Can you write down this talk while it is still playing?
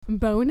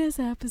Bonus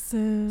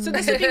episode. So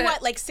this would be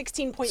what, like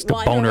 16.1 It's the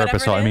boner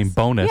episode. I mean,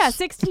 bonus. Yeah,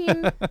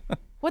 16.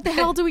 What the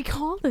hell do we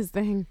call this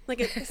thing? Like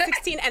a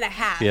 16 and a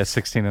half. Yeah,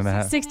 16 and a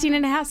half. 16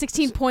 and a half,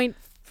 16.5.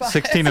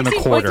 16 and a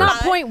Well, quarter. it's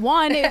not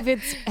 0.1 if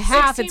it's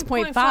half, it's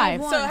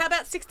 0.5. So how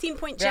about 16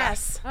 point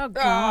Jess? Oh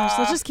gosh,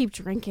 let's just keep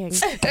drinking.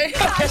 Oh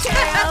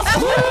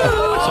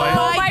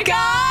my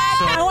God.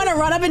 I want to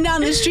run up and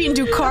down the street and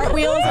do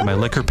cartwheels. My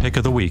liquor pick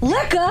of the week.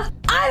 Liquor?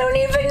 I don't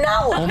even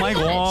know it. Oh my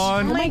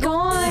God. Oh my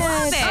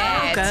God.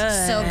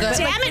 So good.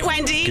 Damn it,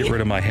 Wendy. Get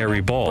rid of my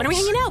hairy balls. When are we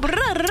hanging out?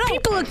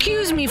 People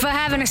accuse me for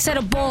having a set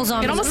of balls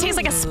on me. It almost tastes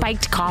like a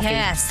spiked coffee.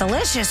 Yeah, it's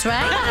delicious,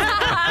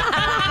 right?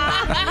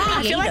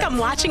 I feel like I'm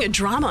watching a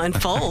drama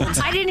unfold.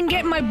 I didn't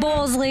get my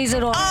balls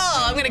lasered off.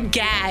 Oh, I'm going to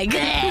gag.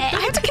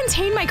 I have to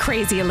contain my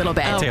crazy a little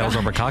bit. Tales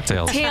over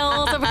cocktails.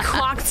 Tales of a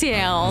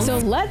cocktail. So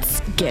let's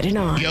get it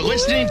on. You're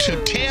listening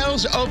to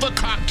Tales Over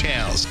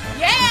Cocktails.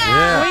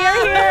 Yeah. We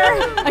are here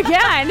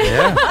again.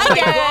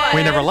 Yeah.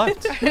 We never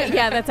left.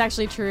 Yeah, that's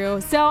actually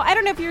true. So I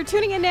don't know if you're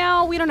tuning in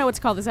now. We don't know what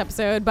to call this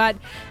episode, but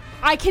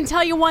I can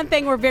tell you one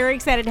thing. We're very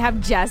excited to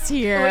have Jess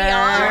here. We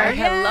are.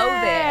 Hello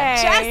there.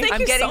 Jess, thank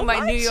I'm you getting so my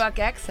much. New York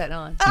accent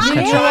on.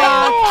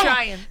 Yeah.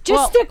 Trying.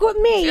 Just stick with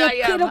me.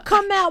 Yeah, It'll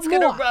come out it's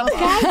gonna more. rub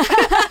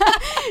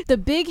Okay? The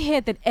big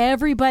hit that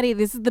everybody,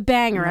 this is the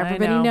banger,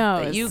 everybody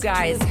knows. That you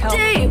guys help.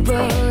 Deeper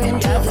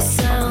into the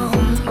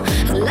sound.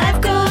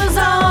 Life goes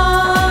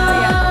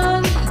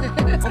on.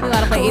 Only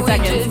allowed to play 8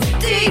 seconds.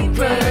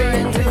 Deeper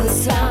into the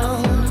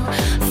sound.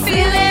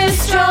 Feeling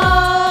strong.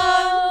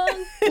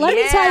 Let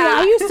me tell you,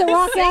 I used to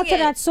rock out to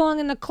that song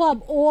in the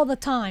club all the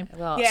time.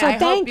 Well, Yeah. So I hope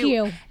thank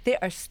you. They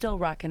are still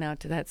rocking out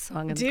to that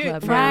song in Dude, the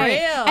club. for Right.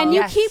 real. And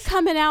you Yes. keep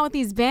coming out with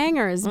these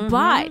bangers,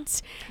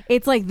 but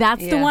it's like that's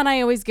the Yeah. one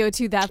I always go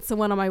to. That's the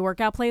one on my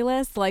workout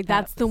playlist. Like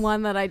that's the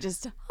one that I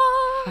just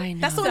I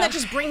know. That's the one that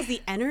just brings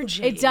the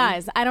energy. it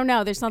does. I don't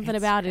know. There's something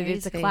It's about it.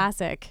 It's a crazy.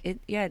 classic. It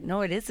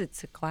is.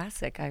 It's a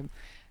classic. I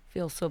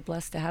feel so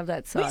blessed to have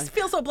that We song.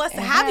 feel so blessed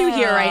to have you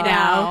here right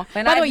now.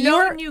 And By the I've way,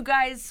 known you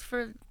guys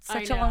for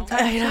such a long time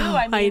I know, too.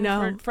 I mean, I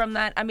know. From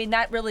that, I mean,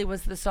 that really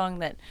was the song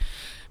that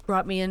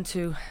brought me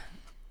into.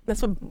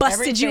 That's what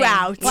busted you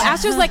Everything. out. Well,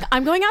 Astra's like,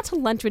 I'm going out to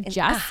lunch with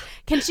Jess.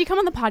 Can she come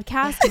on the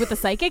podcast with the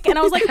psychic? And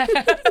I was like,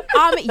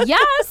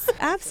 yes.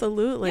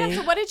 Absolutely. Yeah,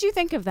 so what did you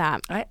think of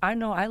that? I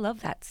know I love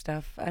that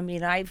stuff. I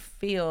mean, I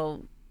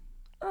feel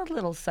a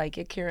little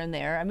psychic here and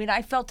there. I mean,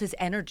 I felt his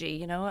energy,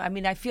 you know. I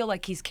mean, I feel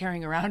like he's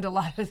carrying around a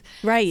lot of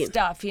Right.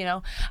 stuff, you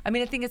know. I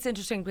mean, I think it's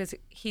interesting because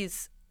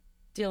he's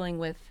dealing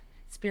with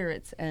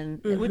spirits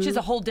and which is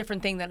a whole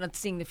different thing than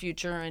seeing the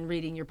future and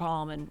reading your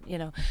palm and, you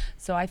know.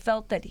 So I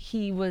felt that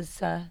he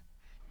was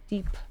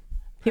deep.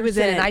 He was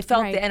person, in it. and I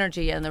felt Right. the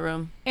energy in the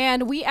room.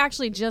 And we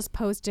actually just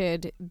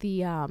posted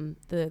the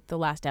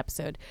last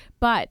episode,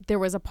 but there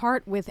was a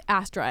part with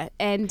Astra,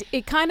 and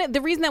it kind of the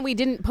reason that we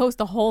didn't post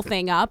the whole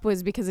thing up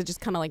was because it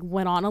just kind of like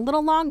went on a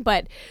little long.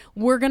 But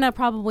we're gonna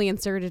probably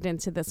insert it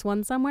into this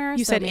one somewhere.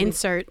 You so said maybe-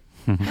 insert.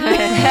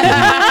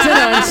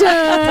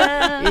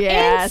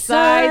 Yes,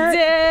 I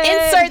did.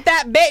 Insert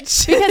that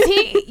bitch.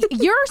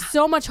 Because you're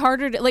so much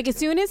harder to like. As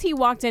soon as he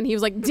walked in, he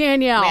was like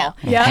Danielle.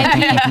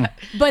 Yeah.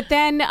 But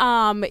then,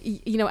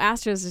 you know,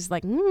 Astra's just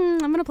like, I'm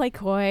gonna play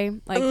coy.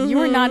 Like you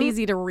were not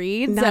easy to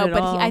read. Not so, at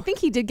but all. I think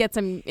he did get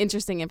some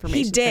interesting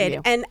information. He did. From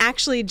you. And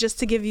actually, just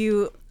to give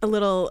you a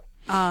little,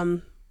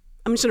 I'm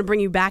just going to bring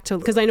you back to,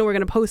 because I know we're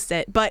going to post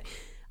it, but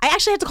I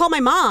actually had to call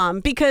my mom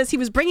because he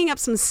was bringing up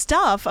some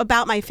stuff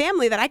about my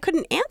family that I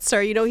couldn't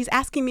answer. You know, he's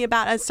asking me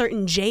about a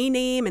certain J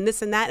name and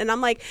this and that. And I'm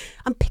like,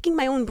 I'm picking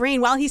my own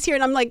brain while he's here.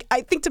 And I'm like,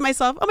 I think to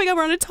myself, oh my God,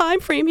 we're on a time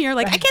frame here.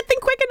 Like, I can't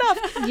think quick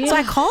enough. So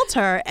I called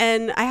her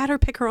and I had her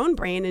pick her own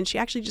brain. And she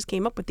actually just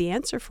came up with the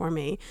answer for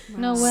me.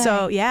 No way.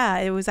 So yeah,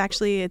 it was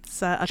actually,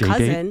 it's a J-date?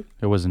 cousin.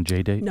 It wasn't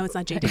J-date? No, it's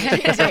not J-date.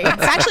 It's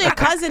actually a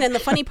cousin. And the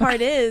funny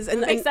part is,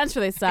 and Makes sense for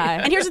this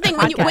side. and here's the thing: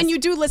 when you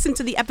do listen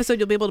to the episode,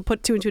 you'll be able to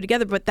put two and two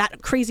together. But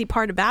that crazy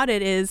part about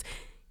it is,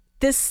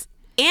 this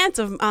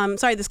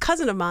this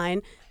cousin of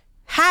mine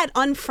had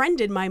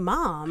unfriended my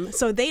mom,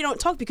 so they don't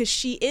talk because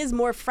she is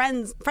more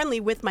friendly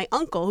with my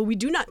uncle, who we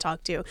do not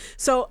talk to.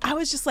 So I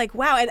was just like,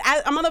 wow. And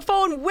I'm on the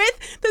phone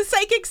with the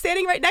psychic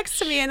standing right next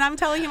to me, and I'm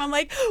telling him, I'm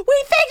like,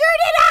 we figured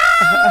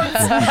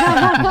it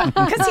out,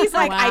 because he's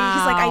like,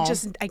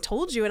 I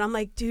told you, and I'm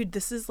like, dude,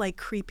 this is like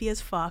creepy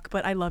as fuck,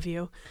 but I love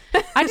you.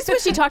 I just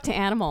wish he talked to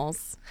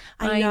animals.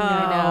 I know.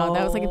 I know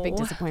that was like a big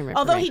disappointment.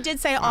 Although for me. he did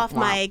say off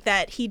mic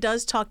that he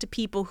does talk to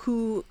people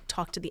who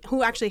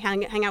who actually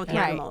hang out with the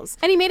Right. animals.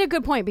 And he made a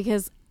good point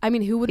because I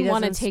mean, who would He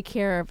want to doesn't take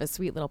care of a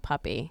sweet little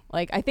puppy?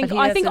 Like I think But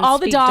he doesn't all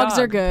the speak dogs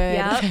are dog. good.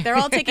 Yeah, they're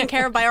all taken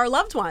care of by our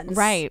loved ones.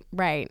 Right.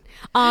 But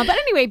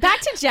anyway, back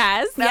to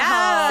Jess.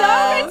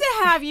 Yeah. So good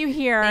to have you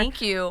here.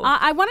 Thank you.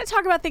 I want to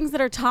talk about things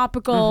that are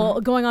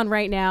topical going on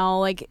right now.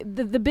 Like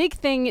the big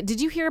thing. Did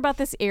you hear about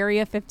this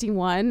Area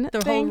 51? The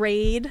thing? whole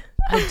raid.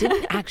 I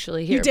didn't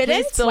actually hear. You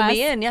didn't? Please fill Wes?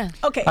 me in. Yeah.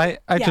 Okay.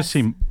 I just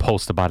seen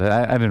posts about it.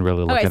 I didn't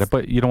really look Okay, at it,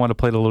 but you don't want to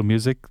play the little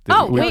music?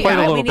 Oh, we wait, played a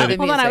oh, little we need bit. the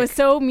Hold on, I music. was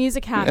so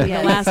music happy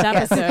the last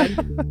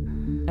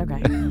episode.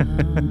 Okay.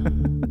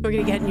 We're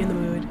gonna get you in the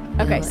mood.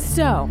 Okay,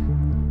 so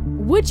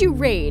would you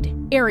raid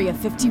Area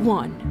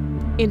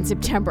 51 in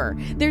September?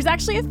 There's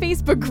actually a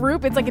Facebook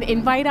group. It's like an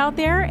invite out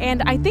there,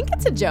 and I think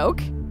it's a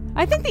joke.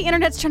 I think the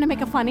internet's trying to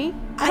make it funny.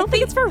 I don't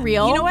think it's for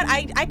real. You know what?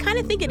 I kind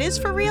of think it is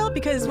for real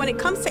because when it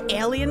comes to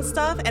alien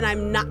stuff, and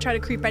I'm not trying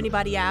to creep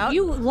anybody out,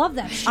 You love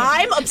that shit.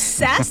 I'm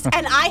obsessed,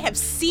 and I have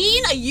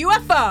seen a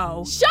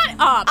UFO. Shut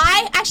up.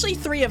 Actually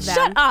 3 of them.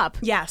 Shut up.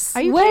 Yes.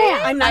 Are you Where?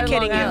 kidding? I'm not On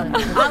kidding Long you. Island.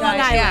 On Long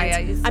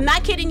Island. Yeah. I'm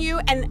not kidding you.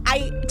 And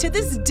to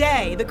this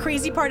day, the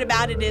crazy part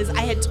about it is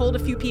I had told a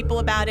few people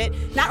about it,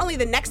 not only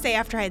the next day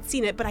after I had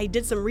seen it, but I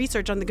did some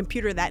research on the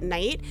computer that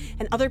night,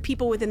 and other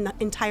people within the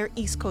entire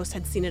East Coast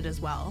had seen it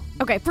as well.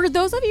 Okay, for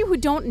those of you who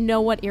don't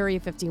know what Area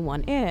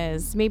 51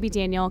 is, maybe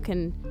Danielle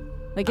can,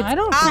 like, it's, I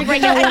don't I'll freaking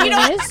break know it. what You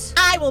know it what? is.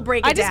 I will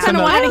break it I just down. kind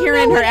of wanted to hear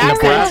it in her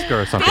accent. Nebraska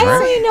or something, I right?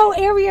 only know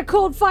area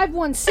code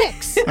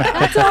 516.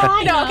 That's all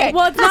I know. okay.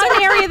 Well, it's not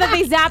an area that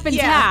they zap and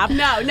tap.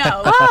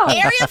 No. Oh.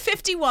 Area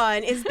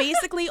 51 is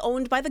basically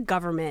owned by the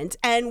government,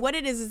 and what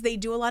it is they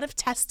do a lot of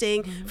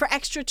testing for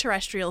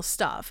extraterrestrial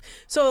stuff.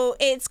 So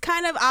it's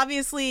kind of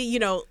obviously,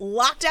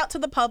 locked out to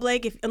the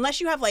public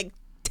unless you have like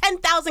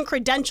 10,000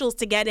 credentials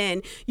to get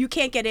in. You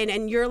can't get in,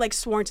 and you're like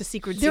sworn to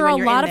secrecy. There are when a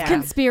you're lot in of there.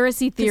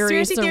 conspiracy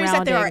theories that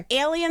surrounding. there are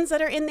aliens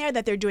that are in there,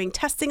 that they're doing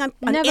testing on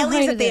Never aliens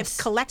heard that of they have this.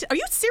 collected. Are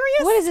you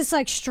serious? What is this,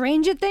 like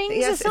Stranger Things or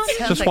Yes, it something?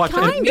 sounds Just like watch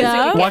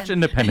Kinda. watch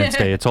Independence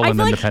Day. It's all I in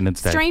feel like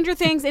Independence Day. Stranger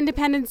Things,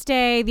 Independence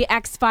Day, The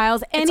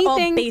X-Files, It's all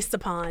anything. based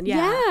upon,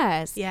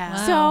 Yes. Yeah.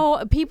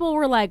 So people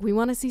were like, we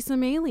want to see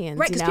some aliens.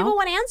 Right, you because know? people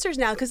want answers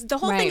now. Because the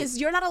whole thing Right.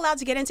 is you're not allowed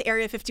to get into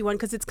Area 51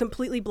 because it's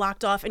completely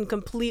blocked off and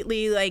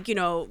completely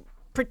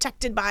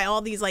protected by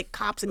all these like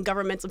cops and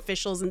government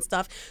officials and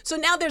stuff. So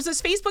now there's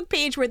this Facebook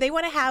page where they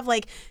want to have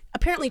like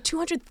apparently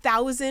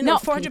 200,000 No, or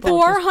 400,000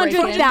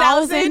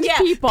 400,000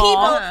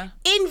 people.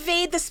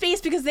 invade the space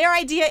because their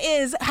idea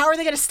is how are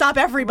they going to stop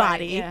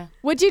everybody? Yeah.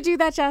 Would you do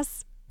that,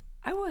 Jess?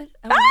 I would.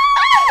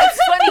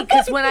 It's funny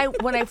because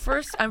when I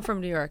first, I'm from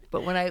New York,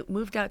 but when I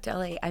moved out to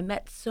LA, I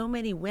met so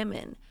many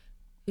women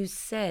who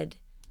said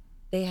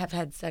they have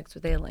had sex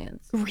with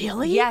aliens.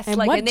 Really? Yes, And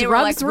like, what and they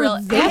drugs were were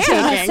like, they real-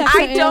 taking? Sex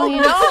I with don't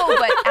aliens. know,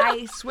 but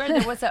I swear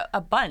there was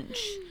a bunch.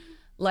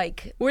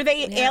 Like, Were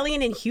they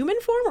alien in human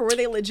form or were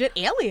they legit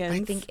aliens?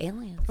 I think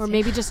aliens. Or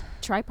maybe just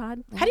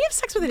tripod? How do you have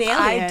sex with an alien?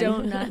 I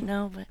do not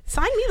know, but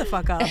Sign me the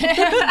fuck up. But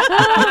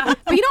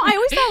I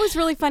always thought it was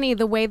really funny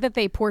the way that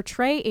they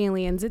portray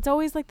aliens. It's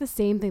always like the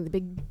same thing: the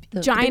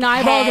big giant big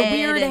eyeball, the head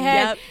weird and-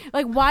 head.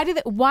 Like, why do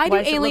does it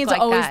look aliens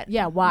like always? that?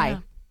 Yeah, why?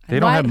 They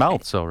don't Why- have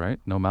mouths, though, right?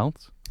 No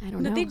mouths. I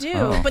don't know. No, they do.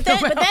 Oh. But then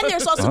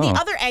there's also Oh. the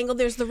other angle.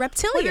 There's the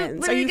reptilians.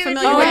 what Are are you you gonna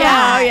familiar do? with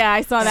that? Oh yeah,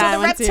 I saw that So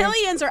the one too.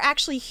 reptilians are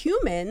actually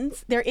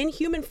humans. They're in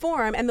human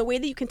form, and the way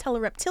that you can tell a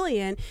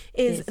reptilian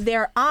is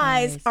their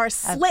eyes are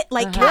slit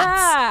like cats.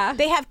 Yeah.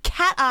 They have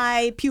cat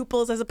eye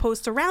pupils as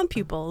opposed to round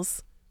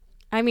pupils.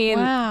 I mean,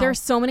 Wow. there's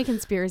so many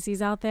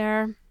conspiracies out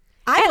there.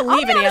 I And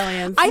believe in I'll be honest,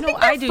 aliens. I No,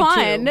 think I they're do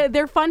fun. too.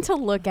 They're fun to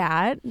look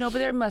at. no, but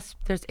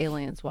there's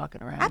aliens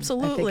walking around. I think, in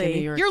Absolutely.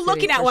 New York You're City,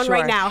 looking at for one right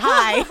sure. now.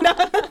 Hi.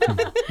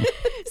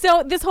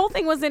 So this whole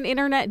thing was an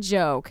internet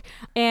joke,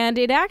 and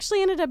it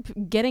actually ended up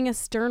getting a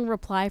stern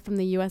reply from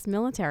the U.S.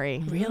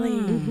 military.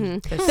 Really? They're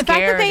The fact that they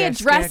scared, they're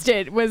addressed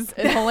scared. it was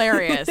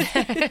hilarious.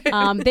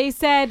 They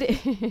said,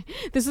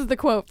 this is the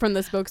quote from the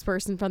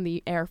spokesperson from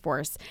the Air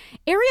Force.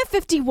 Area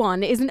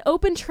 51 is an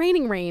open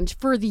training range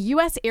for the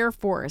U.S. Air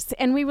Force,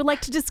 and we would like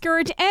to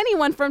discourage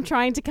anyone from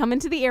trying to come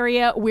into the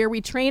area where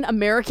we train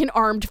American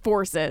armed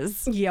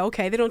forces. Yeah,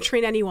 okay. They don't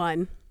train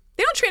anyone.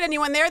 They don't train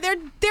anyone there. They're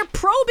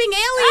probing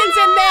aliens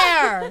in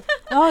there.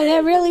 Oh,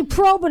 they're really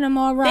probing them,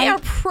 all right. They are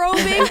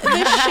probing the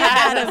shit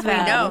out of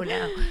them. No,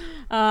 no.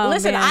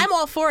 Listen, man. I'm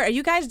all for it. Are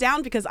you guys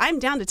down? Because I'm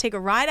down to take a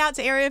ride out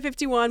to Area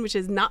 51, which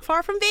is not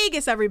far from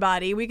Vegas,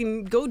 everybody. We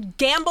can go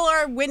gamble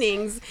our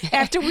winnings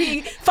after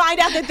we find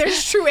out that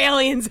there's true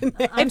aliens in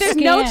there. I'm If there's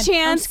scared. no I'm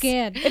chance,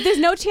 scared. if there's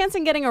no chance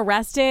in getting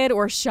arrested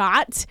or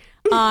shot,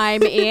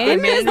 I'm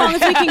in. As long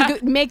as we can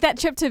make that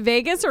trip to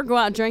Vegas or go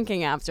out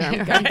drinking after.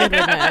 I'm good with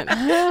it.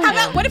 How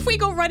about, what if we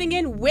go running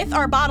in with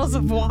our bottles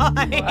of wine?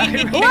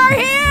 We're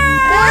here!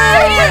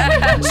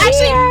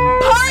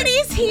 Actually,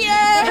 party's here.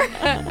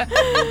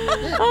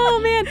 Oh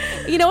man,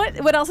 you know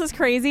what else is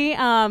crazy?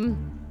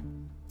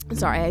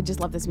 Sorry, I just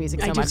love this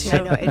music so do much. too.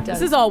 I know, it does.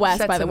 This is all Wes,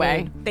 Sets by the a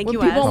way. mood. Thank when you,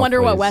 people Wes. wonder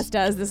Oh, what please. Wes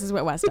does, this is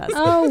what Wes does.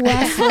 Oh,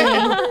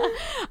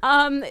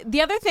 Wesley.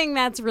 The other thing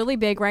that's really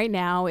big right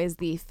now is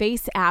the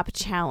Face App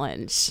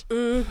Challenge.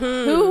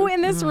 Who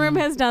in this room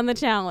has done the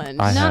challenge?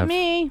 I Not have.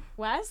 me.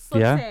 Wes,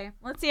 Yeah. let's see.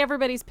 Let's see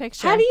everybody's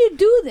picture. How do you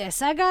do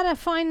this? I gotta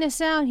find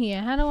this out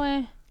here. How do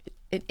I?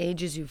 It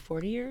ages you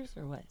 40 years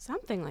or what?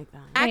 Something like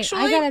that.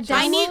 Actually, I gotta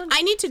I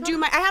download need to do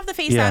my. I have the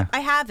Face Yeah. app.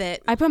 I have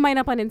it. I put mine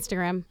up on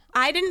Instagram.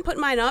 I didn't put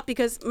mine up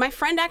because my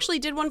friend actually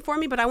did one for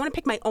me, but I want to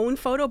pick my own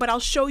photo. But I'll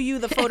show you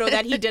the photo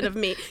that he did of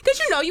me because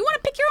you want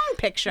to pick your own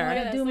picture.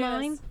 I do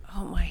mine?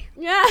 Oh my.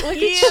 Yeah. Look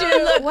at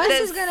you. Look Wes the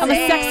is gonna I'm a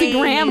say- sexy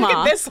grandma. Look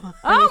at this one.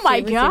 Oh my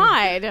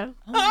God.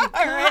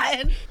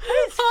 Horrid.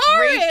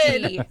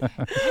 Freaky.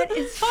 That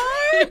is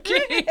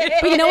freaky.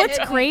 But you know what's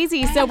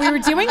crazy? So we were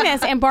doing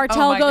this, and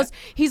Bartel my goes,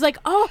 he's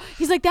like,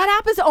 that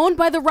app is owned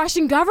by the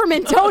Russian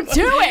government. Don't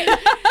do it.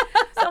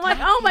 So I'm like,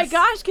 oh my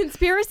gosh,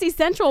 Conspiracy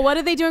Central. What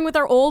are they doing with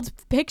our old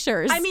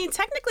pictures? I mean,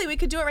 technically, we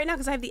could do it right now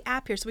because I have the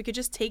app here, so we could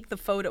just take the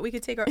photo. We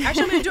could take our.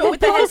 Actually, I'm going to do it with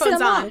the Post headphones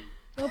them up. on.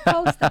 We'll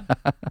post them.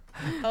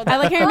 I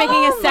like how you're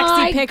making a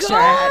sexy picture.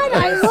 God,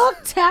 I look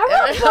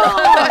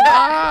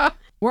terrible.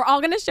 We're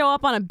all going to show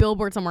up on a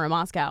billboard somewhere in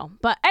Moscow.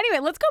 But anyway,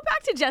 let's go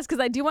back to Jess, because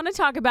I do want to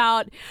talk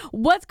about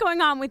what's going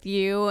on with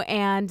you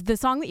and the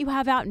song that you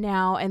have out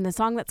now and the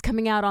song that's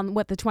coming out on,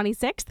 the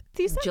 26th,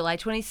 you said? July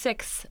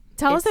 26th.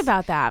 Tell us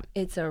about that.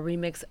 It's a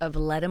remix of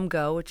Let 'Em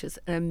Go, which is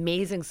an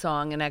amazing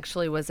song and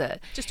actually was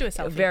Just do a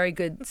selfie. very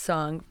good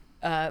song.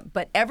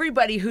 But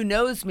everybody who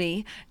knows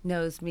me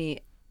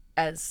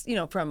as,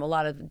 from a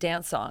lot of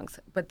dance songs.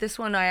 But this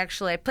one, I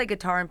play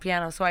guitar and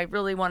piano, so I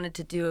really wanted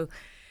to do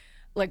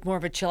like more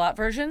of a chill out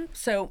version.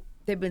 So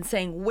they've been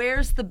saying,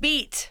 where's the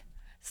beat?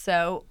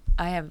 So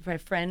I have my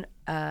friend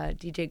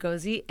DJ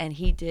Gozi, and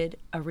he did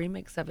a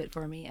remix of it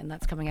for me, and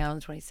that's coming out on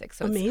the 26th.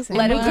 So Amazing. It's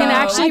Let We 'Em can Go.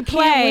 actually I can't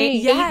play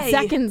wait. 8 Yay.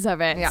 seconds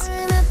of it. Yeah.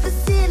 Staring at the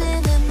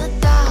ceiling in the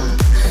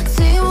dark.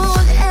 Same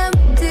old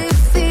empty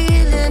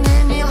feeling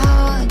in your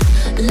heart.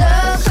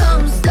 Love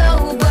comes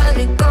slow, but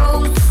it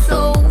goes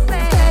so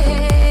fast.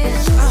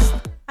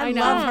 I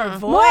love her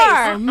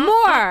voice.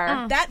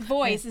 More. That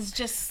voice is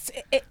just,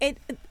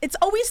 it's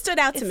always stood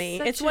out to me.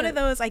 such It's one a- of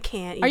those I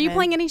can't Are you even.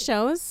 playing any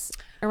shows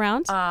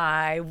around?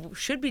 I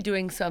should be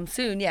doing some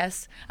soon.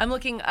 Yes, I'm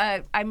looking.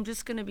 I'm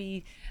just going to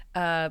be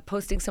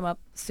posting some up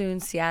soon.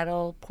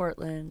 Seattle,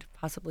 Portland,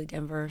 possibly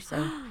Denver. So,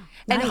 and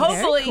Nice.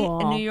 hopefully Very cool.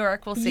 in New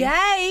York, we'll see.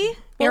 Yay.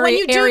 Well, Area, when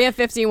you do, Area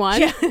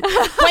 51.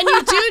 when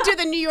you do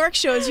the New York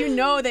shows, you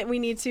know that we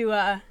need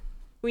to,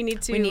 we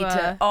need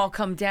to all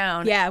come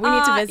down. yeah, we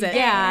need to visit.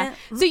 Yeah.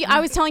 So I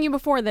was telling you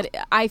before that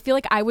I feel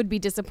like I would be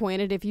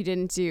disappointed if you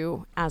didn't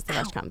do As the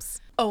Rush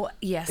Comes. Oh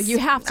yes, You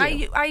have to.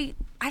 I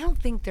don't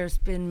think there's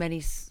been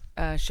many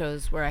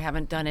shows where I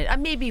haven't done it.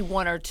 Maybe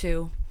one or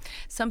two.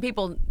 Some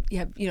people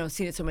have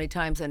seen it so many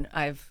times, and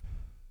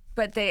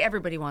but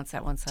everybody wants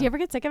that one song. Do you ever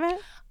get sick of it?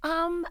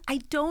 I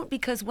don't,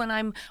 because when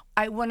I'm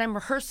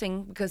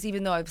rehearsing, because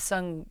even though I've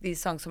sung these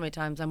songs so many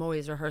times, I'm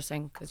always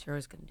rehearsing because you're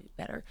always going to do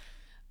better.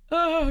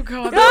 Oh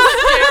God,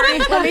 that's scary.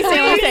 Let me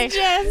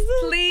see.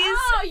 Please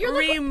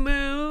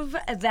remove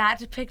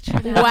that picture.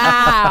 now.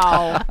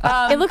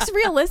 Wow. It looks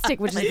realistic,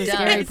 which is the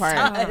scary does.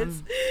 part.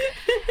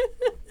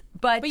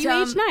 But you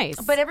age nice.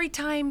 But every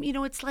time,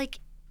 it's like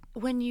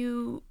when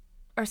you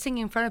are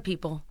singing in front of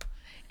people,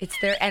 it's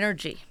their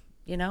energy.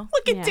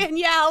 Look at Yeah.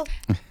 Danielle.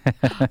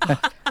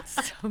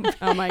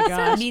 Oh my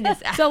gosh. Mean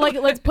as So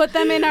let's put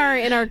them in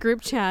our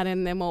group chat,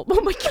 and then we'll.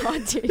 Oh my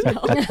God,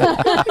 Danielle.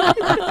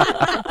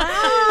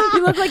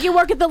 You look like you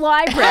work at the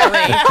library.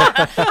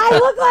 I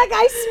look like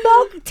I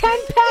smoke 10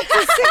 packs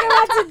of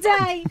cigarettes a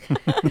day.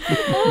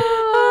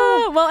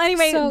 Well,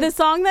 anyway, So- the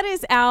song that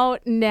is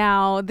out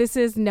now, this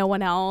is No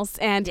One Else.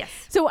 And Yes.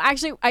 so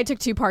actually, I took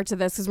 2 parts of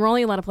this because we're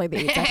only allowed to play the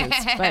 8 seconds.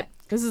 But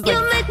this is You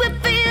like, make me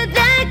feel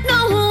like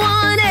no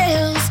one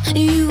else.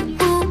 You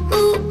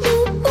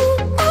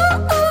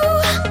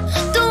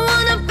don't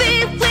wanna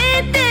be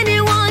with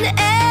anyone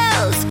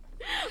else.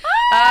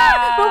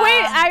 but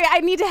wait, I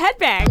need to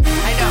headbang.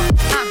 I know.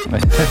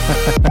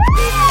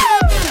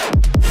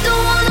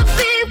 Don't wanna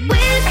be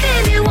with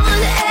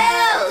anyone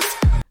else.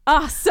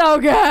 Oh, so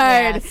good.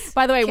 Yes.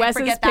 By the way, Can't Wes's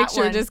forget that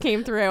picture one. just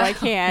came through. I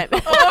can't.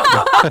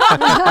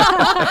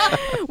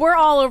 We're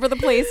all over the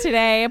place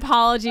today.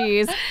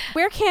 Apologies.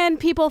 Where can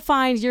people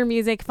find your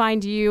music,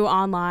 find you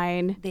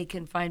online? They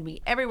can find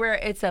me everywhere.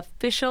 It's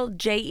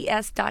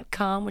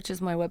officialjes.com, which is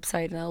my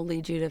website, and I'll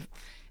lead you to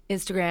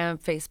Instagram,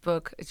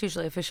 Facebook. It's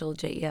usually official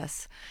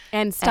JES.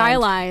 And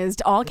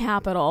stylized, all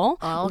capital,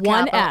 All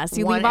one capital, S.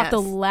 You one leave off the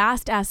S.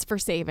 last S for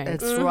savings.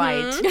 That's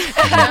right.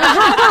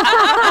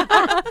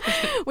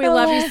 We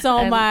love you so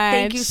And much.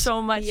 Thank you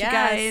so much, you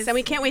guys. And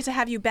we can't wait to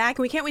have you back,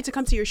 and we can't wait to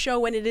come to your show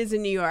when it is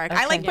in New York.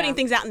 I like putting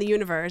things out in the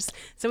universe,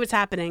 so it's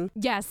happening.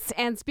 Yes,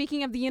 and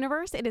speaking of the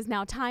universe, it is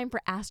now time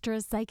for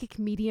Astra's psychic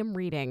medium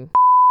reading.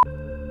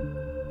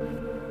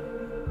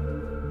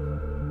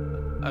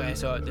 Okay,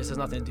 so this has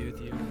nothing to do with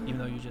you, even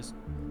though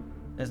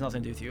there's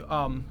nothing to do with you.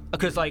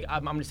 Because like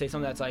I'm gonna say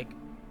something that's like,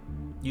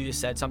 you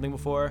just said something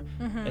before.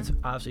 It's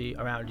obviously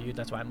around you.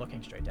 That's why I'm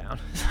looking straight down.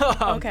 So,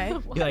 Okay.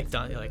 You're like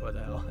done. You're like, what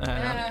the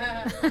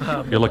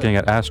hell? You're looking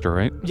at Astra,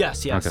 right?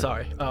 Yes. Okay.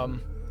 Sorry.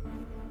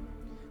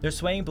 They're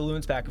swaying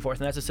balloons back and forth,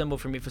 and that's a symbol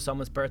for me for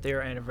someone's birthday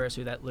or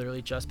anniversary that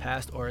literally just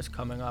passed or is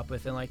coming up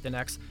within like the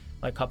next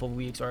like couple of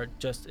weeks or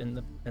just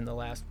in the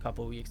last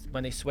couple of weeks.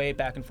 When they sway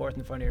back and forth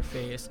in front of your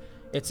face,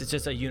 it's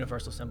just a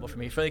universal symbol for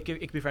me. For like, it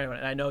could be for anyone.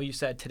 And I know you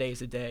said today's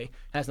the day. It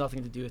has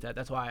nothing to do with that.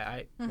 That's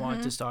why I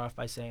wanted to start off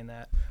by saying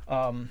that.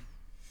 I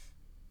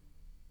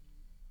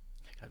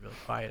got really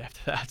quiet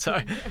after that.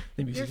 Sorry.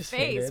 The music Your just face.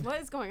 faded. What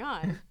is going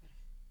on?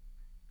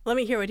 Let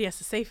me hear what he has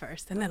to say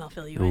first, and then I'll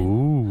fill you in.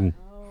 Ooh.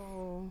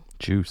 Oh.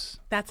 Juice.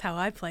 That's how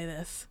I play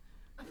this.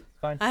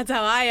 Fine. That's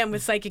how I am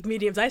with psychic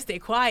mediums. I stay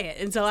quiet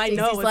until I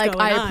know Stacey's what's like,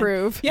 going I on.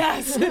 approve.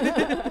 Yes.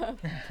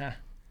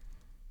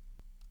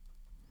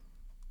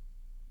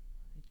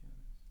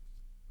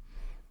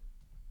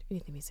 We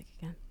need the music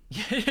again.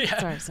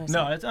 Yeah. Sorry.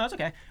 No, it's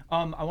okay.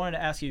 I wanted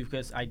to ask you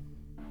because I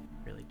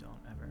really don't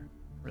ever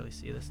really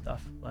see this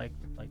stuff like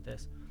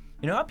this.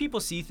 You know how people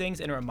see things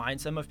and it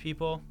reminds them of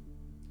people?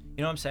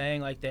 You know what I'm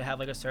saying? Like they have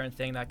like a certain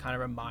thing that kind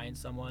of reminds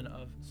someone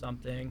of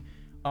something.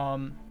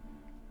 I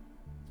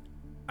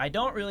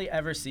don't really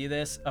ever see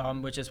this,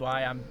 which is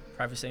why I'm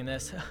prefacing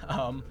this.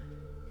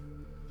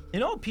 You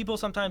know, people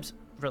sometimes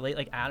relate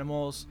like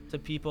animals to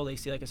people. They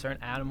see like a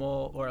certain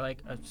animal or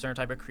like a certain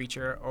type of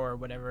creature or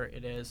whatever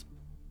it is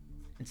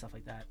and stuff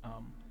like that.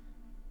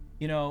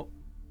 You know,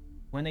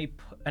 when they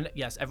and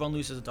yes, everyone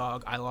loses a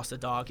dog. I lost a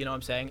dog, you know what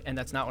I'm saying? And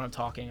that's not what I'm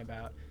talking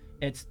about.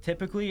 It's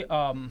typically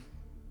from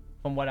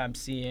what I'm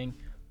seeing.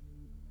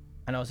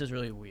 I know this is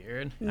really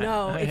weird.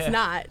 No, it's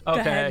not. Go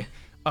Okay.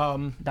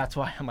 ahead. That's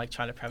why I'm like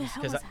trying to preface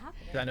hell because is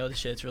happening? I know this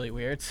shit's really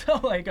weird. So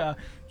like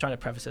trying to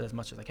preface it as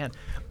much as I can.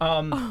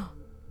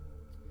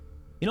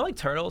 You know, like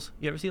turtles.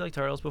 You ever see like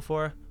turtles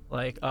before?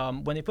 Like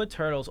when they put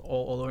turtles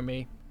all over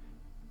me,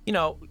 you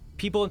know,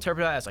 people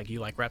interpret that as like you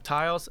like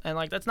reptiles, and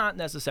like that's not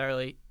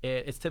necessarily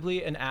it. It's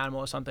typically an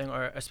animal or something,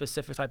 or a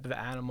specific type of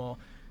animal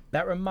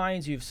that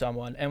reminds you of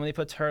someone. And when they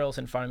put turtles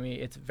in front of me,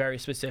 it's very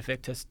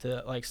specific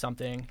to like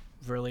something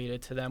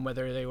related to them,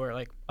 whether they were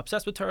like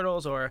obsessed with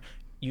turtles or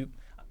you.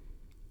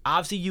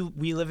 Obviously,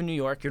 we live in New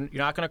York. You're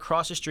not going to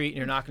cross the street and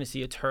you're not going to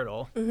see a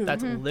turtle.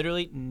 That's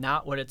literally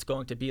not what it's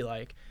going to be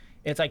like.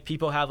 It's like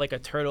people have like a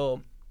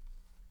turtle.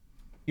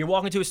 You're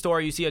walking to a store,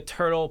 you see a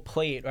turtle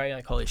plate, right?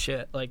 Like holy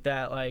shit, like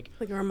that, like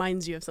Like it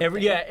reminds you of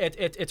something.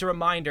 it's a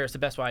reminder. It's the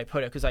best way I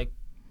put it, because like,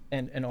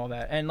 and all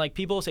that, and like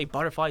people say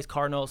butterflies,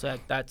 cardinals.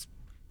 That's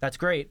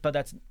great, but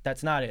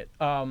that's not it.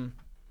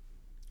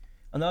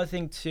 Another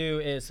thing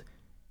too is,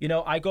 you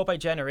know, I go by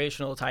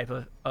generational type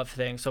of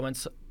thing. So when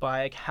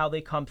by like how they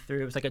come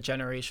through, it's like a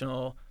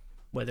generational,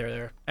 whether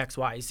they're X,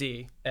 Y,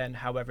 Z, and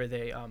however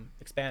they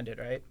expand it,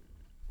 right?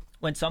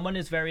 When someone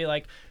is very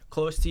like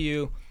close to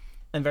you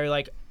and very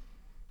like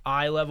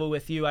eye level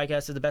with you, I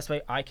guess is the best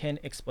way I can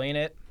explain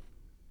it.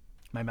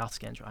 My mouth's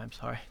getting dry. I'm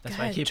sorry. That's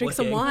why I keep drink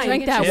some licking. wine.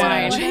 Drink that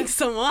Yeah. wine. Drink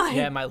some wine.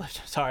 Yeah, my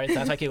lips. Sorry,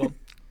 that's why I keep going.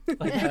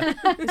 Like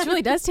that. This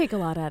really does take a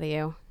lot out of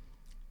you.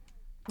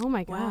 Oh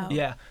my god. Wow.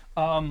 Yeah.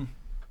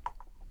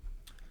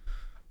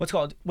 What's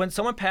called when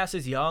someone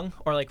passes young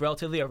or like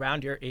relatively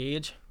around your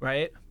age,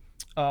 right?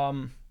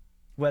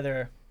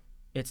 Whether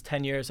it's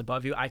 10 years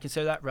above you, I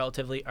consider that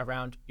relatively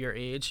around your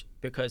age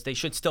because they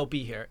should still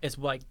be here. It's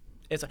like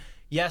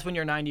yes, when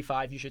you're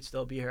 95, you should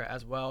still be here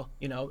as well.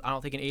 You know, I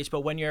don't think in age,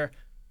 but when you're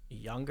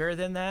younger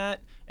than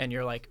that and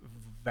you're like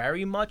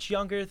very much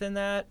younger than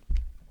that,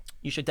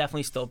 you should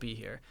definitely still be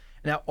here.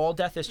 Now, all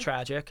death is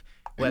tragic,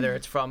 whether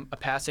it's from a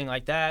passing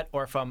like that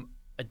or from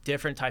a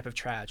different type of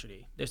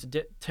tragedy.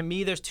 To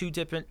me, there's two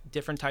different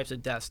types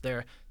of deaths.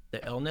 There,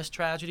 the illness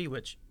tragedy,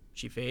 which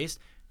she faced,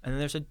 and then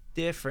there's a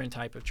different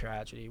type of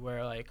tragedy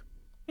where, like,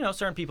 you know,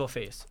 certain people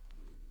face.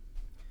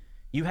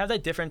 You have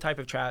that different type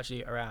of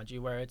tragedy around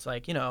you where it's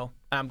like, you know,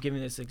 I'm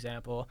giving this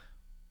example.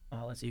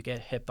 Let's say you get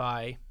hit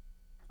by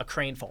a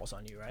crane falls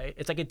on you, right?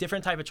 It's like a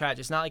different type of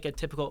tragedy. It's not like a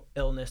typical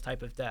illness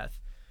type of death.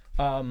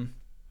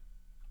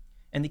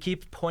 And they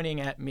keep pointing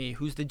at me.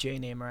 Who's the J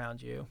name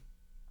around you?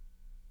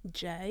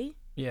 Jay?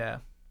 Yeah.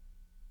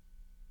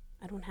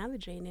 I don't have a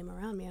J name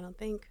around me, I don't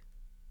think.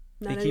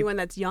 They Not keep- anyone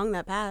that's young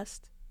that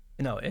passed.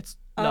 No, it's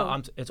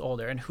Oh. it's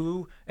older. And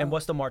who? And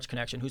what's the March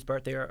connection? Whose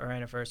birthday or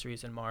anniversary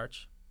is in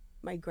March?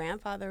 My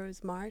grandfather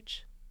was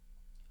March.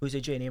 Who's a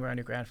J name around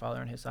your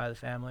grandfather on his side of the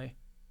family?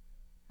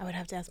 I would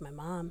have to ask my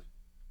mom.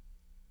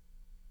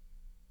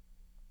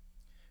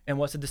 And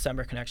what's the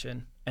December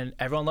connection? And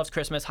everyone loves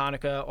Christmas,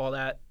 Hanukkah, all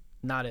that.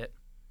 Not it.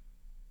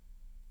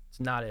 It's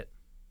not it.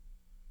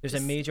 There's a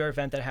major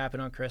event that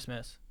happened on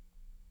Christmas.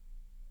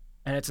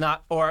 And it's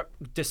not, or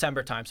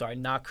December time, sorry,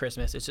 not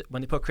Christmas. It's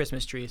when they put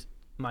Christmas trees,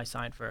 my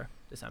sign for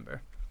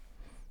December.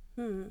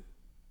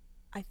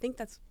 I think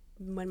that's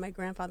when my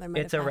grandfather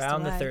might It's have passed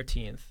around away. the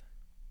 13th.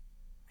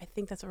 I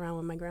think that's around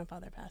when my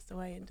grandfather passed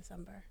away in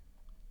December.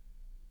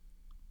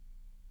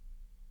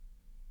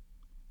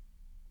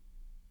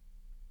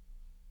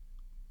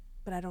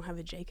 But I don't have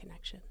a J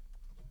connection.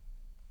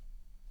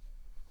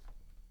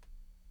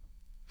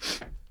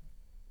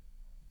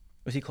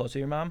 Was he close to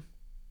your mom?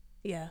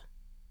 Yeah.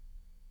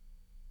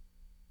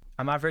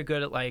 I'm not very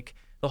good at like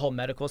the whole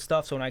medical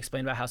stuff. So when I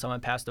explain about how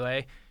someone passed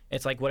away,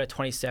 it's like what a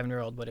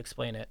 27-year-old would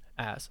explain it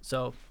as.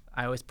 So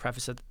I always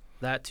preface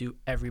that to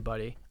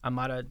everybody. I'm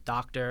not a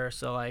doctor,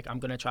 so like I'm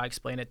gonna try to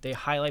explain it. They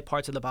highlight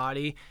parts of the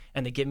body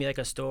and they give me like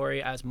a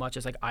story as much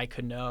as like I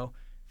could know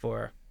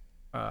for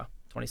a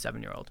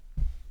 27-year-old.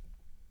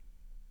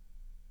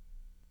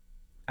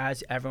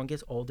 As everyone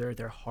gets older,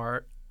 their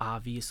heart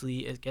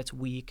obviously it gets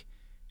weak.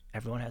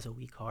 Everyone has a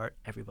weak heart.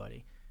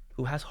 Everybody.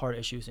 Who has heart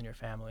issues in your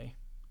family?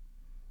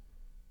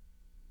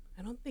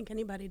 I don't think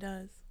anybody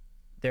does.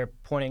 They're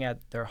pointing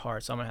at their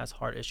heart. Someone has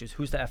heart issues.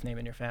 Who's the F name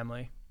in your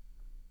family?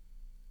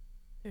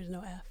 There's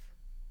no F.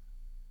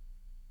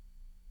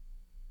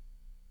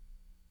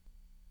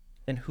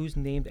 Then who's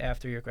named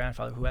after your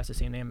grandfather? Who has the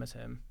same name as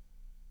him?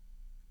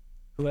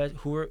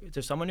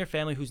 There's someone in your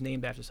family who's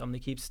named after someone. They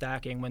keep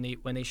stacking when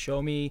they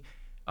show me,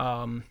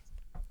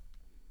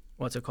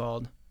 what's it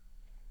called?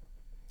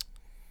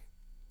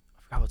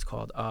 I forgot what it's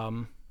called.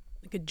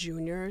 Like a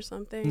junior or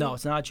something? No,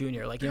 it's not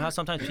junior. Like, you know how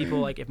sometimes people,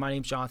 like, if my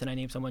name's Jonathan, I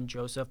name someone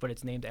Joseph, but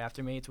it's named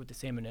after me. It's with the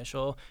same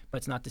initial, but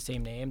it's not the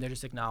same name. They're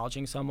just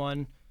acknowledging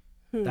someone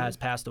that has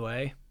passed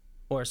away,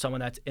 or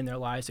someone that's in their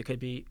lives. It could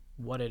be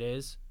what it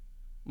is.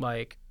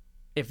 Like,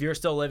 if you're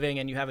still living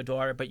and you have a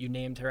daughter, but you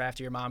named her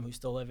after your mom who's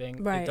still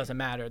living, Right. It doesn't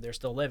matter. They're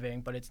still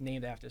living, but it's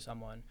named after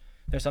someone.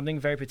 There's something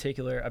very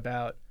particular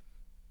about.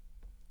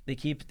 They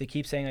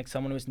keep saying like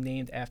someone was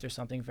named after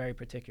something very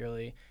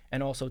particularly,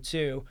 and also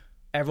too,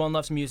 everyone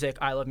loves music.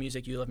 I love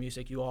music. You love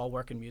music. You all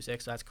work in music,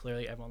 so that's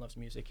clearly everyone loves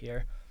music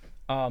here.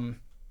 What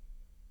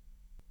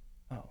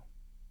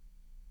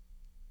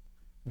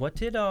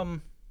did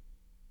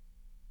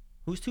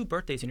whose two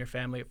birthdays in your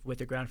family with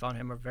your grandfather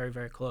and him are very,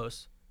 very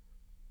close?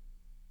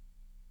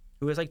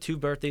 Who has like two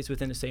birthdays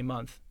within the same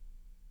month?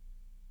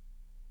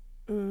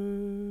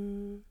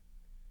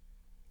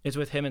 It's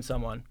with him and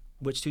someone.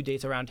 Which two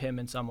dates around him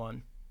and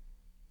someone?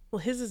 Well,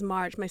 his is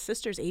March. My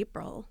sister's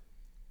April.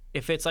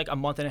 If it's like a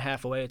month and a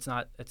half away, it's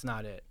not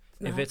it.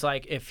 If not. it's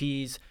like if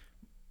he's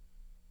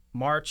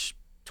March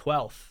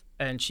 12th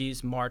and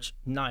she's March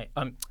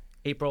 9th,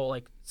 April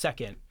like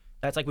 2nd,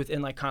 that's like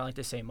within like kind of like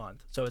the same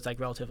month. So it's like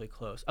relatively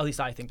close. At least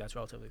I think that's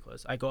relatively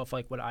close. I go off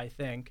like what I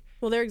think.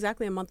 Well, they're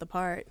exactly a month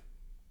apart,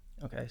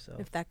 Okay, so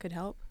if that could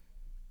help.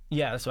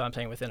 yeah, that's what I'm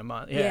saying, within a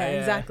month. Yeah,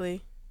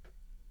 exactly.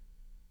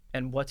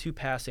 And what two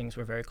passings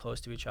were very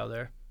close to each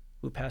other?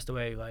 Who passed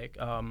away like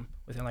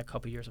within like a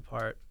couple years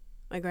apart?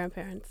 My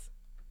grandparents.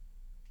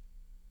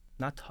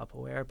 Not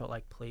Tupperware, but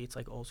like plates,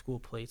 like old school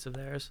plates of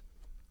theirs.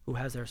 Who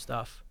has their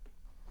stuff?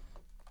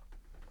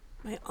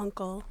 My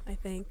uncle, I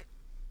think.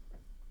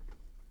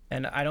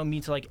 And I don't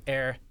mean to like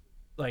air,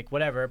 like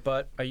whatever,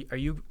 but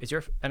is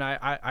your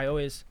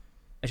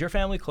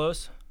family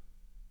close?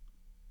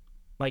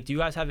 Like, do you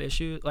guys have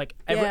issues? Like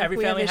every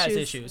we have family has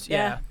issues. issues.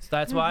 Yeah. So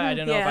that's why I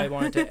didn't know if Yeah. I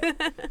wanted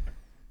to.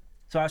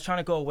 So I was trying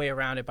to go a way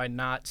around it by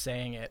not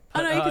saying it.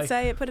 Oh, no, you could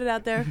say it. Put it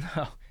out there.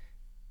 No.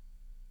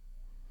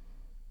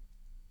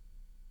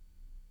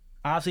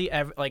 Obviously,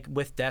 like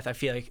with death, I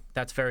feel like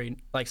that's very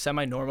like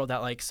semi-normal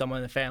that like someone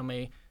in the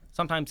family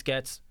sometimes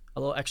gets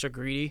a little extra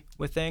greedy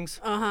with things.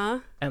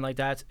 And like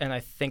and I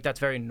think that's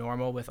very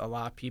normal with a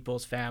lot of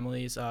people's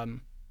families. Not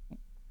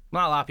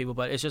a lot of people,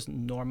 but it's just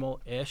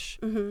normal-ish.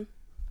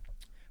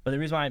 But the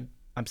reason why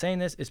I'm saying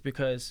this is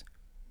because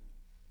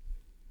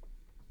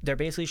they're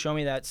basically showing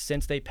me that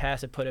since they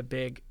passed, it put a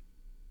big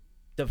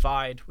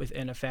divide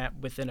within a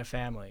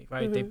family,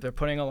 right? They're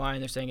putting a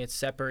line. They're saying it's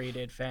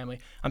separated family.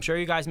 I'm sure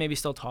you guys maybe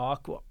still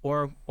talk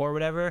or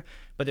whatever,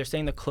 but they're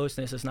saying the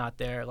closeness is not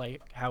there,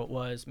 like how it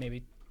was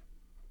maybe,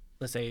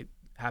 let's say,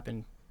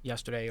 happened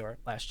yesterday or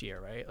last year,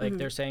 right? Like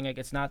they're saying like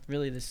it's not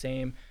really the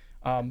same.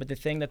 But the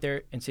thing that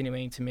they're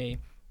insinuating to me,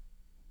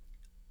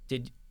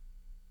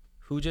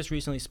 who just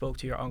recently spoke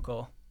to your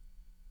uncle?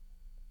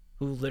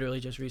 Who literally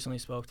just recently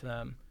spoke to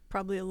them?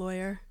 Probably a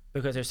lawyer.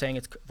 Because they're saying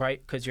it's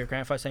right, because your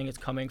grandfather's saying it's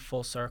coming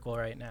full circle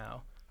right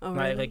now. Oh,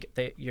 right?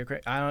 really?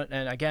 Like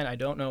I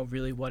don't know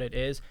really what it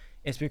is.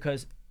 It's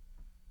because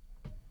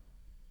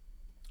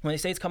when they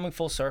say it's coming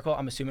full circle,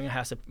 I'm assuming it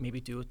has to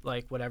maybe do with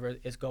like whatever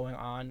is going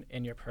on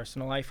in your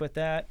personal life with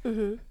that.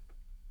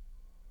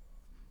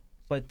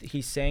 But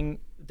he's saying,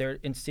 they're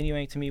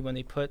insinuating to me when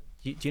they put,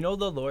 do you know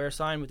the lawyer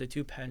sign with the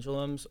two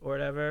pendulums or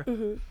whatever?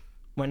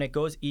 When it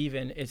goes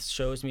even, it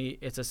shows me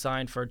it's a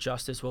sign for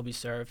justice will be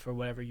served for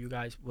whatever you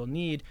guys will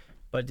need.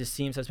 But this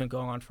seems has been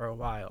going on for a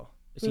while.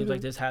 It seems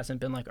like this hasn't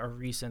been like a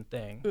recent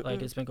thing.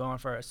 Like it's been going on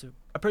for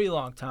a pretty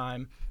long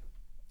time.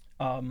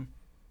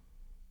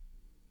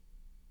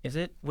 Is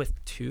it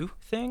with two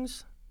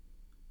things?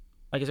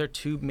 Like, is there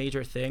two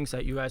major things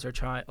that you guys are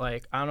trying?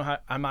 Like, I don't know how.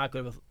 I'm not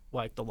good with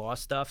like the law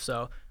stuff,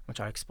 so I'm gonna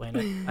try to explain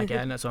it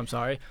again. So I'm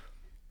sorry.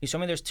 He's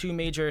showing me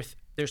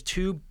there's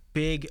two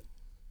big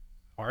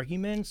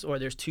arguments, or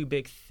there's two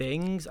big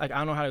things. Like, I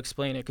don't know how to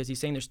explain it, because he's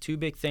saying there's two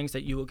big things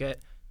that you will get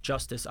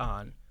justice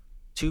on.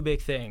 Two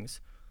big things.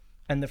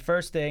 And the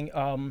first thing,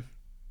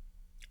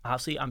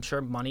 obviously, I'm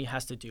sure money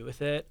has to do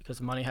with it,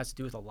 because money has to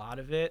do with a lot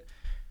of it.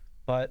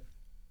 But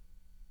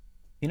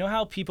you know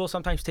how people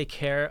sometimes take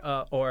care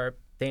or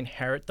they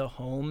inherit the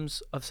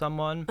homes of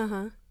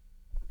someone?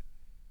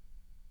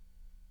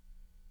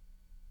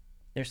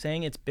 They're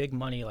saying it's big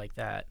money like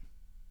that.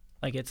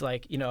 Like, it's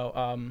like,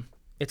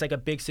 it's like a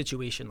big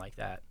situation like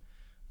that.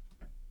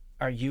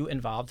 Are you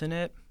involved in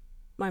it?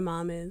 My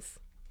mom is.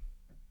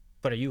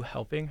 But are you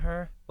helping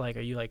her? Like,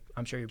 are you like,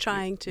 I'm sure you're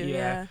trying to,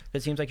 yeah.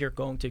 It seems like you're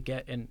going to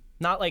get in,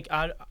 not like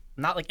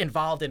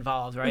involved,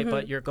 right?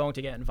 But you're going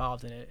to get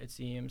involved in it, it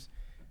seems.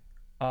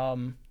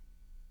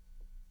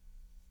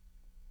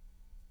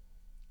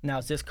 Now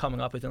is this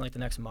coming up within like the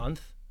next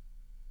month?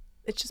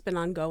 It's just been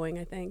ongoing,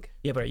 I think.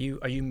 Yeah, but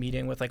are you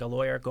meeting with like a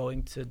lawyer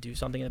going to do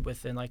something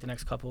within like the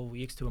next couple of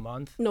weeks to a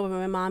month? No, but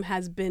my mom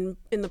has been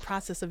in the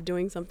process of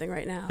doing something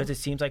right now. Because it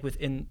seems like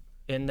in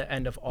the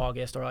end of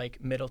August or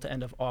like middle to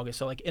end of August,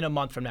 so like in a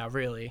month from now,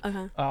 really.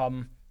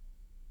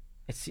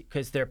 It's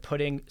because they're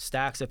putting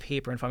stacks of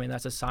paper in front of me, and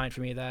that's a sign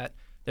for me that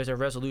there's a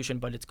resolution,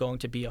 but it's going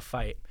to be a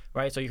fight,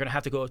 right? So you're gonna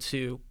have to go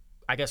to,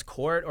 I guess,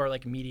 court or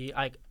like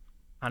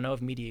I don't know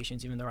if mediation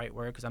is even the right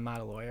word because I'm not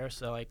a lawyer,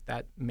 so like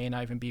that may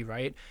not even be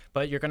right.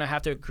 But you're gonna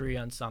have to agree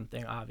on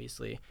something,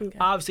 obviously. Okay.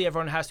 Obviously,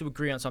 everyone has to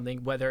agree on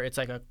something, whether it's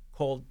like a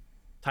cold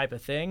type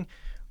of thing.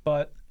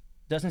 But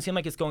it doesn't seem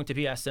like it's going to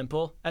be as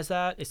simple as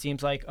that. It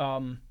seems like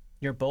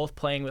you're both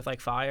playing with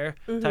like fire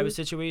type of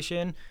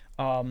situation.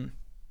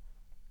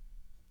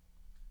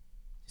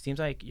 It seems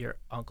like your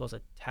uncle's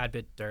a tad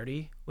bit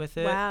dirty with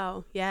it.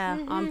 Wow. Yeah.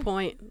 On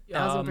point.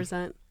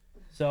 1000%.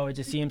 So it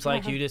just seems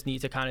like you just need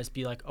to kind of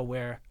be like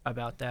aware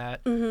about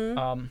that.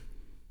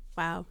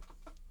 Wow.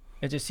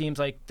 It just seems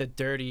like the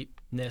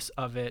dirtiness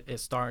of it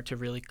is starting to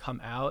really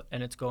come out,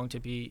 and it's going to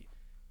be,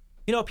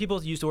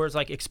 people use the words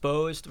like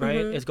exposed, right?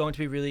 It's going to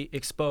be really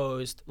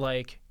exposed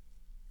like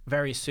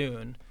very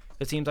soon.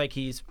 It seems like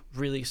he's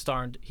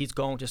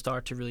going to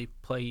start to really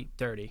play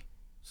dirty.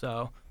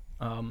 So,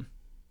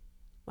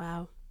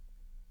 Wow.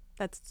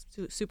 That's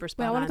super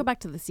spot Wait, I want on. to go back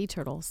to the sea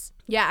turtles.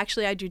 Yeah,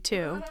 actually, I do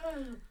too.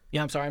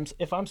 yeah, I'm sorry.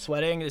 If I'm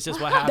sweating, it's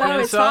just what happens. No,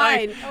 it's so,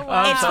 fine.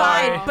 Like, It's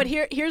sorry. fine. But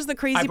here's the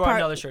crazy I brought part.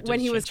 another shirt to When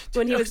he was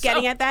exchange.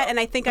 getting at that, and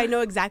I think I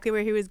know exactly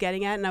where he was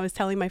getting at, and I was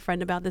telling my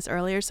friend about this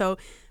earlier. So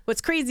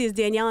what's crazy is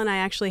Danielle and I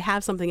actually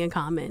have something in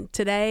common.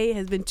 Today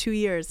has been 2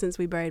 years since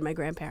we buried my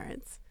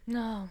grandparents.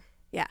 No.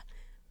 Yeah.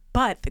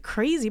 But the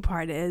crazy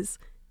part is,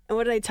 and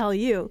what did I tell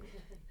you?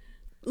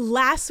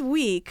 Last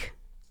week,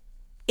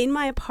 in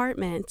my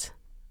apartment,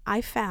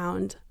 I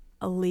found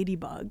a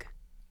ladybug,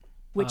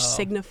 which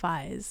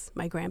signifies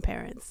my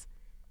grandparents.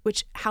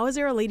 Which, how is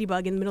there a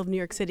ladybug in the middle of New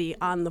York City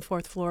on the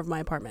 4th floor of my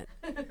apartment?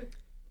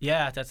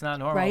 Yeah, that's not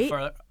normal. Right? For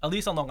at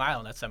least on Long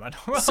Island, that's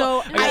semi-normal.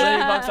 So I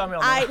got ladybugs on me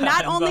on Long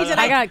not Island, only but, did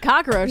I got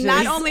cockroaches.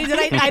 Not only did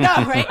I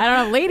know, right? I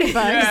don't have ladybugs.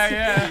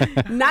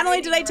 yeah. Not only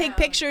did I take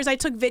pictures, I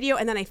took video,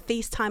 and then I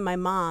FaceTimed my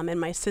mom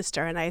and my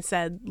sister, and I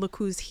said, "Look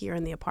who's here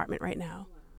in the apartment right now."